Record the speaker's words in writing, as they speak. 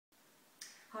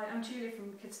Hi, I'm Julia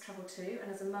from Kids Travel 2,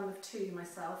 and as a mum of two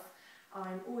myself,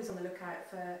 I'm always on the lookout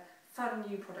for fun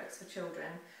new products for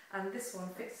children, and this one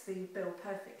fits the bill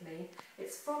perfectly.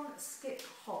 It's from Skip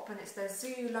Hop and it's their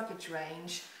zoo luggage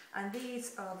range, and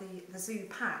these are the zoo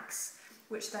packs,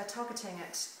 which they're targeting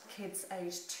at kids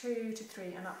aged 2 to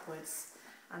 3 and upwards.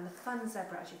 And the fun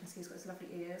zebra, as you can see, has got his lovely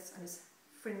ears and his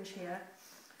fringe here.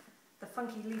 The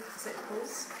funky leaf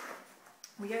zippers.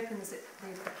 We open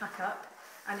the pack up,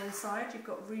 and inside you've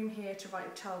got room here to write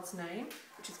your child's name,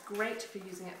 which is great if you're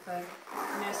using it for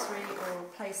nursery or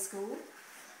play school.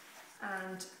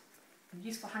 And a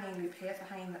useful hanging loop here for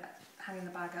hanging the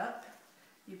bag up.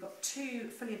 You've got two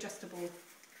fully adjustable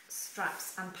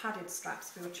straps and padded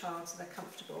straps for your child so they're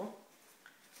comfortable.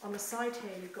 On the side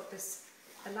here you've got this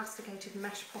elasticated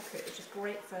mesh pocket, which is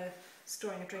great for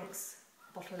storing a drinks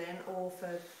bottle in or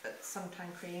for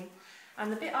suntan cream. And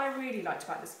the bit I really liked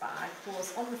about this bag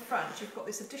was on the front you've got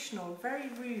this additional very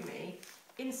roomy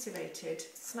insulated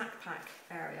snack pack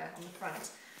area on the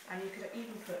front, and you could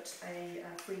even put a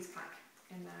freeze pack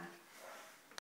in there.